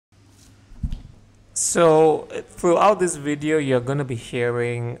So throughout this video, you're going to be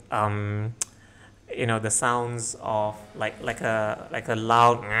hearing, the sounds of like a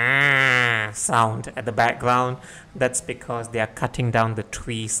loud sound at the background. That's because they are cutting down the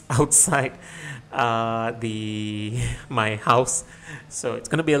trees outside my house. So it's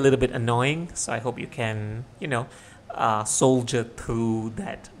going to be a little bit annoying. So I hope you can, soldier through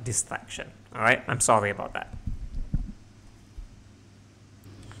that distraction. All right, I'm sorry about that.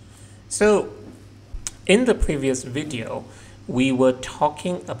 So in the previous video, we were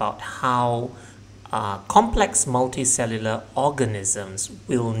talking about how complex multicellular organisms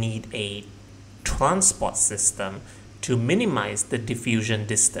will need a transport system to minimize the diffusion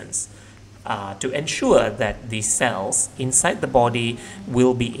distance to ensure that the cells inside the body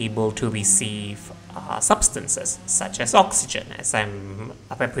will be able to receive substances such as oxygen, as I'm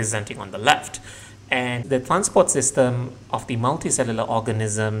representing on the left. And the transport system of the multicellular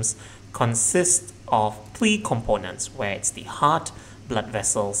organisms consists of three components, where it's the heart, blood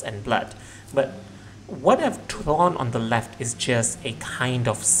vessels, and blood. But what I've drawn on the left is just a kind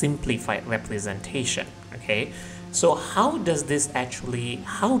of simplified representation, okay? So how does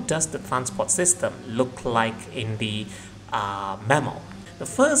the transport system look like in the mammal? The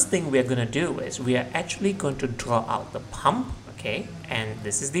first thing we're going to do is we are actually going to draw out the pump, okay? And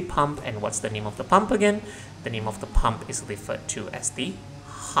this is the pump, and what's the name of the pump again? The name of the pump is referred to as the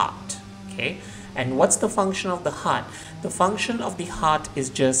heart, okay? And what's the function of the heart? The function of the heart is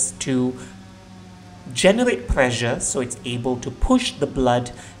just to generate pressure so it's able to push the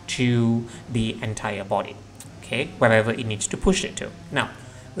blood to the entire body, okay, wherever it needs to push it to. Now,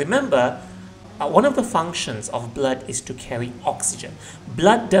 remember, one of the functions of blood is to carry oxygen.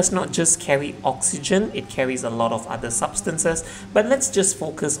 Blood does not just carry oxygen, it carries a lot of other substances, but let's just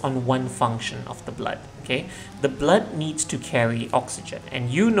focus on one function of the blood, okay? The blood needs to carry oxygen,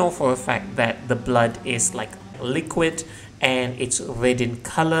 and you know for a fact that the blood is like liquid and it's red in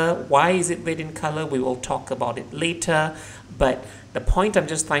color. Why is it red in color? We will talk about it later, but the point I'm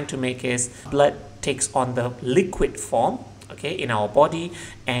just trying to make is blood takes on the liquid form, okay, in our body,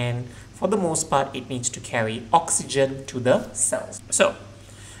 and for the most part, it needs to carry oxygen to the cells. So,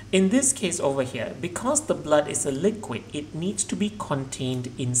 in this case over here, because the blood is a liquid, it needs to be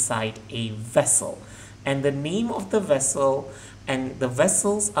contained inside a vessel. And the name of the vessel and the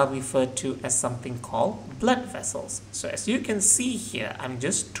vessels are referred to as something called blood vessels. So as you can see here, I'm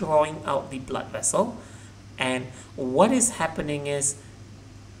just drawing out the blood vessel. And what is happening is,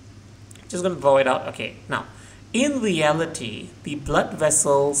 just going to draw it out. Okay, now, in reality, the blood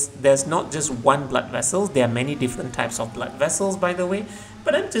vessels, there's not just one blood vessel. There are many different types of blood vessels, by the way,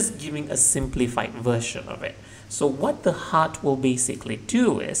 but I'm just giving a simplified version of it. So what the heart will basically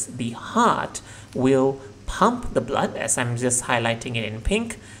do is the heart will pump the blood, as I'm just highlighting it in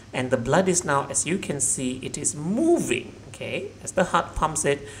pink, and the blood is now, as you can see, it is moving, okay? As the heart pumps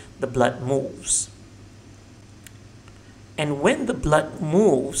it, the blood moves. And when the blood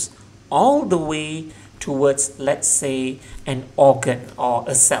moves all the way towards, let's say, an organ or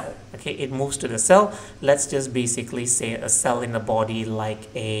a cell, okay, it moves to the cell. Let's just basically say a cell in the body like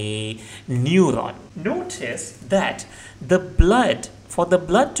a neuron. Notice that the blood, for the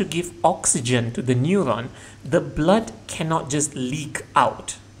blood to give oxygen to the neuron, the blood cannot just leak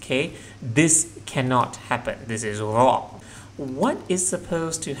out, okay? This cannot happen. This is wrong. What is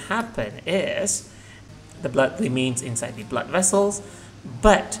supposed to happen is the blood remains inside the blood vessels,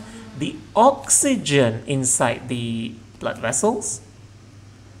 but the oxygen inside the blood vessels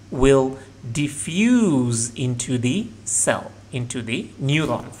will diffuse into the cell, into the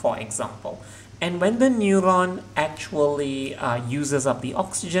neuron, for example. And when the neuron actually uses up the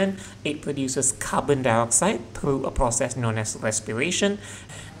oxygen, it produces carbon dioxide through a process known as respiration.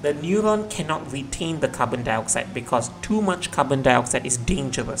 The neuron cannot retain the carbon dioxide because too much carbon dioxide is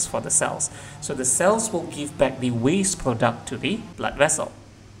dangerous for the cells. So the cells will give back the waste product to the blood vessel.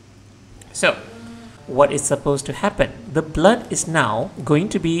 So, what is supposed to happen? The blood is now going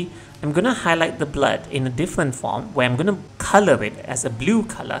to be, I'm going to highlight the blood in a different form where I'm going to color it as a blue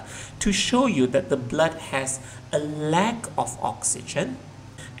color to show you that the blood has a lack of oxygen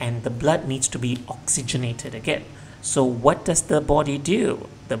and the blood needs to be oxygenated again. So what does the body do?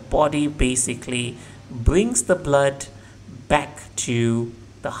 The body basically brings the blood back to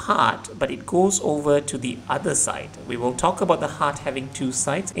the heart, but it goes over to the other side. We will talk about the heart having two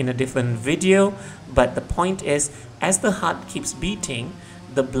sides in a different video, but the point is, as the heart keeps beating,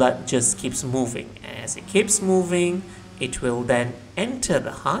 the blood just keeps moving. As it keeps moving, it will then enter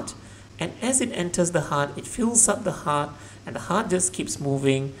the heart, and as it enters the heart, it fills up the heart, and the heart just keeps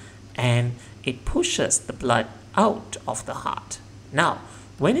moving, and it pushes the blood out of the heart. Now,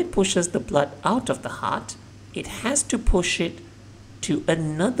 When it pushes the blood out of the heart, it has to push it to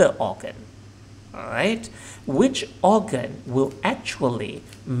another organ. Alright, which organ will actually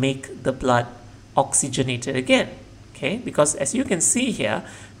make the blood oxygenated again? Okay, because as you can see here,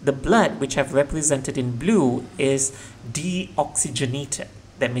 the blood which I've represented in blue is deoxygenated.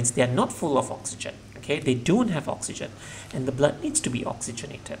 That means they are not full of oxygen. Okay, they don't have oxygen, and the blood needs to be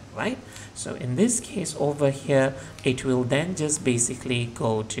oxygenated, right? So in this case over here, it will then just basically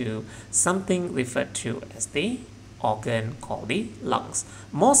go to something referred to as the organ called the lungs.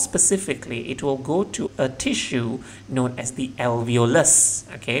 More specifically, it will go to a tissue known as the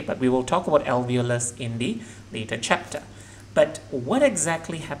alveolus. Okay, but we will talk about alveolus in the later chapter. But what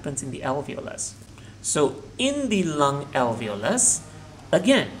exactly happens in the alveolus? So in the lung alveolus,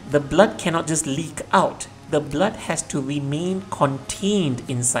 again, the blood cannot just leak out. The blood has to remain contained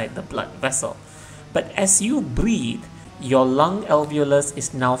inside the blood vessel. But as you breathe, your lung alveolus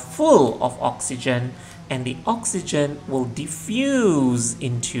is now full of oxygen, and the oxygen will diffuse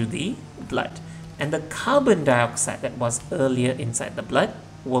into the blood. And the carbon dioxide that was earlier inside the blood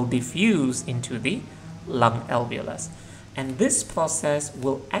will diffuse into the lung alveolus. And this process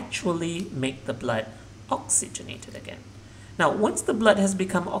will actually make the blood oxygenated again. Now, once the blood has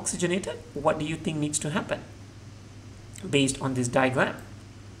become oxygenated, what do you think needs to happen? Based on this diagram,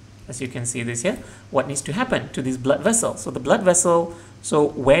 as you can see this here, what needs to happen to this blood vessel? So the blood vessel, so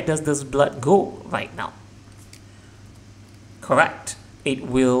where does this blood go right now? Correct. It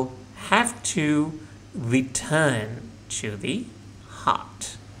will have to return to the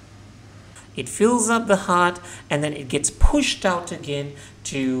heart. It fills up the heart and then it gets pushed out again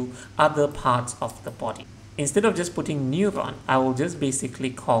to other parts of the body. Instead of just putting neuron, I will just basically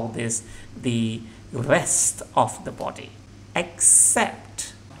call this the rest of the body,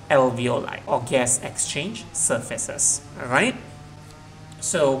 except alveoli or gas exchange surfaces. All right?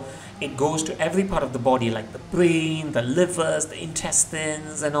 So it goes to every part of the body, like the brain, the livers, the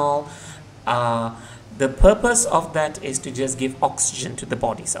intestines and all. The purpose of that is to just give oxygen to the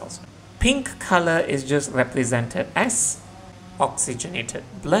body cells. Pink color is just represented as oxygenated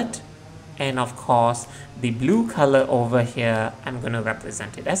blood. And of course, the blue color over here, I'm going to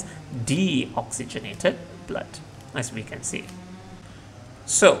represent it as deoxygenated blood, as we can see.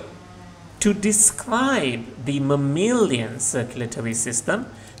 So, to describe the mammalian circulatory system,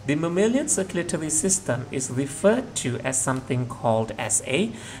 the mammalian circulatory system is referred to as something called as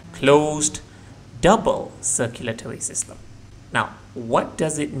a closed double circulatory system. Now, what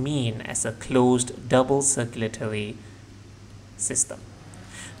does it mean as a closed double circulatory system?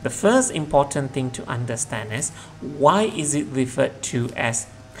 The first important thing to understand is, why is it referred to as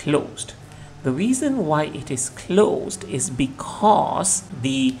closed? The reason why it is closed is because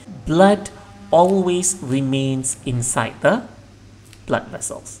the blood always remains inside the blood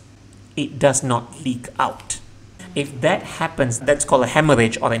vessels. It does not leak out. If that happens, that's called a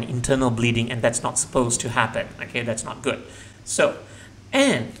hemorrhage or an internal bleeding, and that's not supposed to happen. Okay, that's not good. So,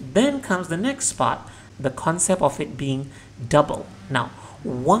 and then comes the next part, the concept of it being double. Now,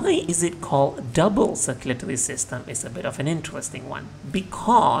 why is it called double circulatory system is a bit of an interesting one,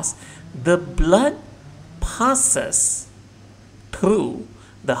 because the blood passes through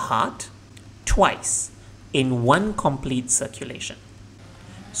the heart twice in one complete circulation.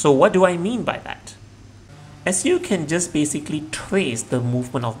 So what do I mean by that? As you can just basically trace the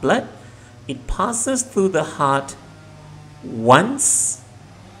movement of blood, it passes through the heart once,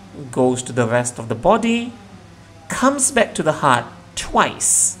 goes to the rest of the body, comes back to the heart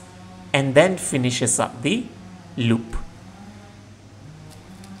twice, and then finishes up the loop.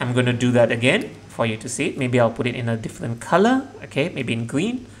 I'm going to do that again for you to see. Maybe I'll put it in a different color, okay, maybe in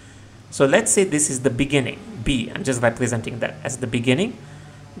green. So let's say this is the beginning, B. I'm just representing that as the beginning.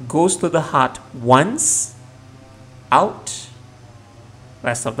 Goes to the heart once, out,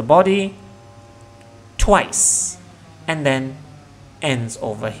 rest of the body, twice, and then ends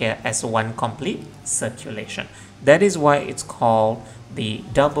over here as one complete circulation. That is why it's called the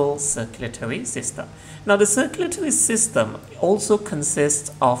double circulatory system. Now, the circulatory system also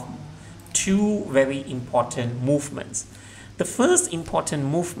consists of two very important movements. The first important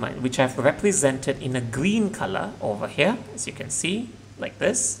movement, which I've represented in a green color over here, as you can see, like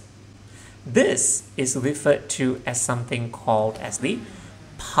this. This is referred to as something called as the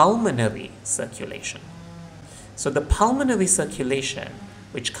pulmonary circulation. So the pulmonary circulation,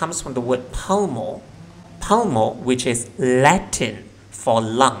 which comes from the word pulmo, which is Latin for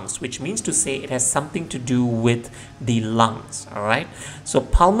lungs, which means to say it has something to do with the lungs, all right? So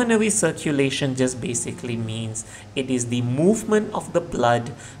pulmonary circulation just basically means it is the movement of the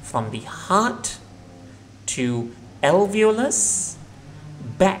blood from the heart to alveolus,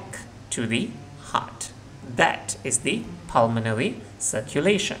 back to the heart. That is the pulmonary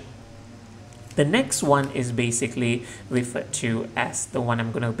circulation. The next one is basically referred to as the one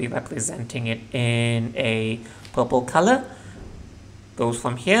I'm going to be representing it in a purple color. Goes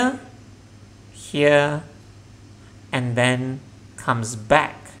from here, here, and then comes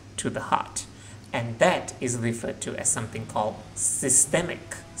back to the heart. And that is referred to as something called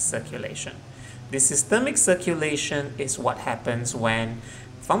systemic circulation. The systemic circulation is what happens when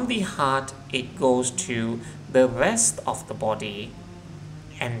from the heart it goes to the rest of the body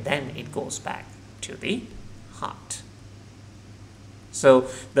and then it goes back to the heart. So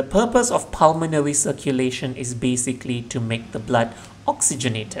the purpose of pulmonary circulation is basically to make the blood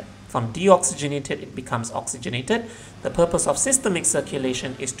oxygenated. From deoxygenated, it becomes oxygenated. The purpose of systemic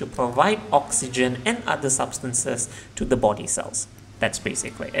circulation is to provide oxygen and other substances to the body cells. That's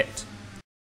basically it.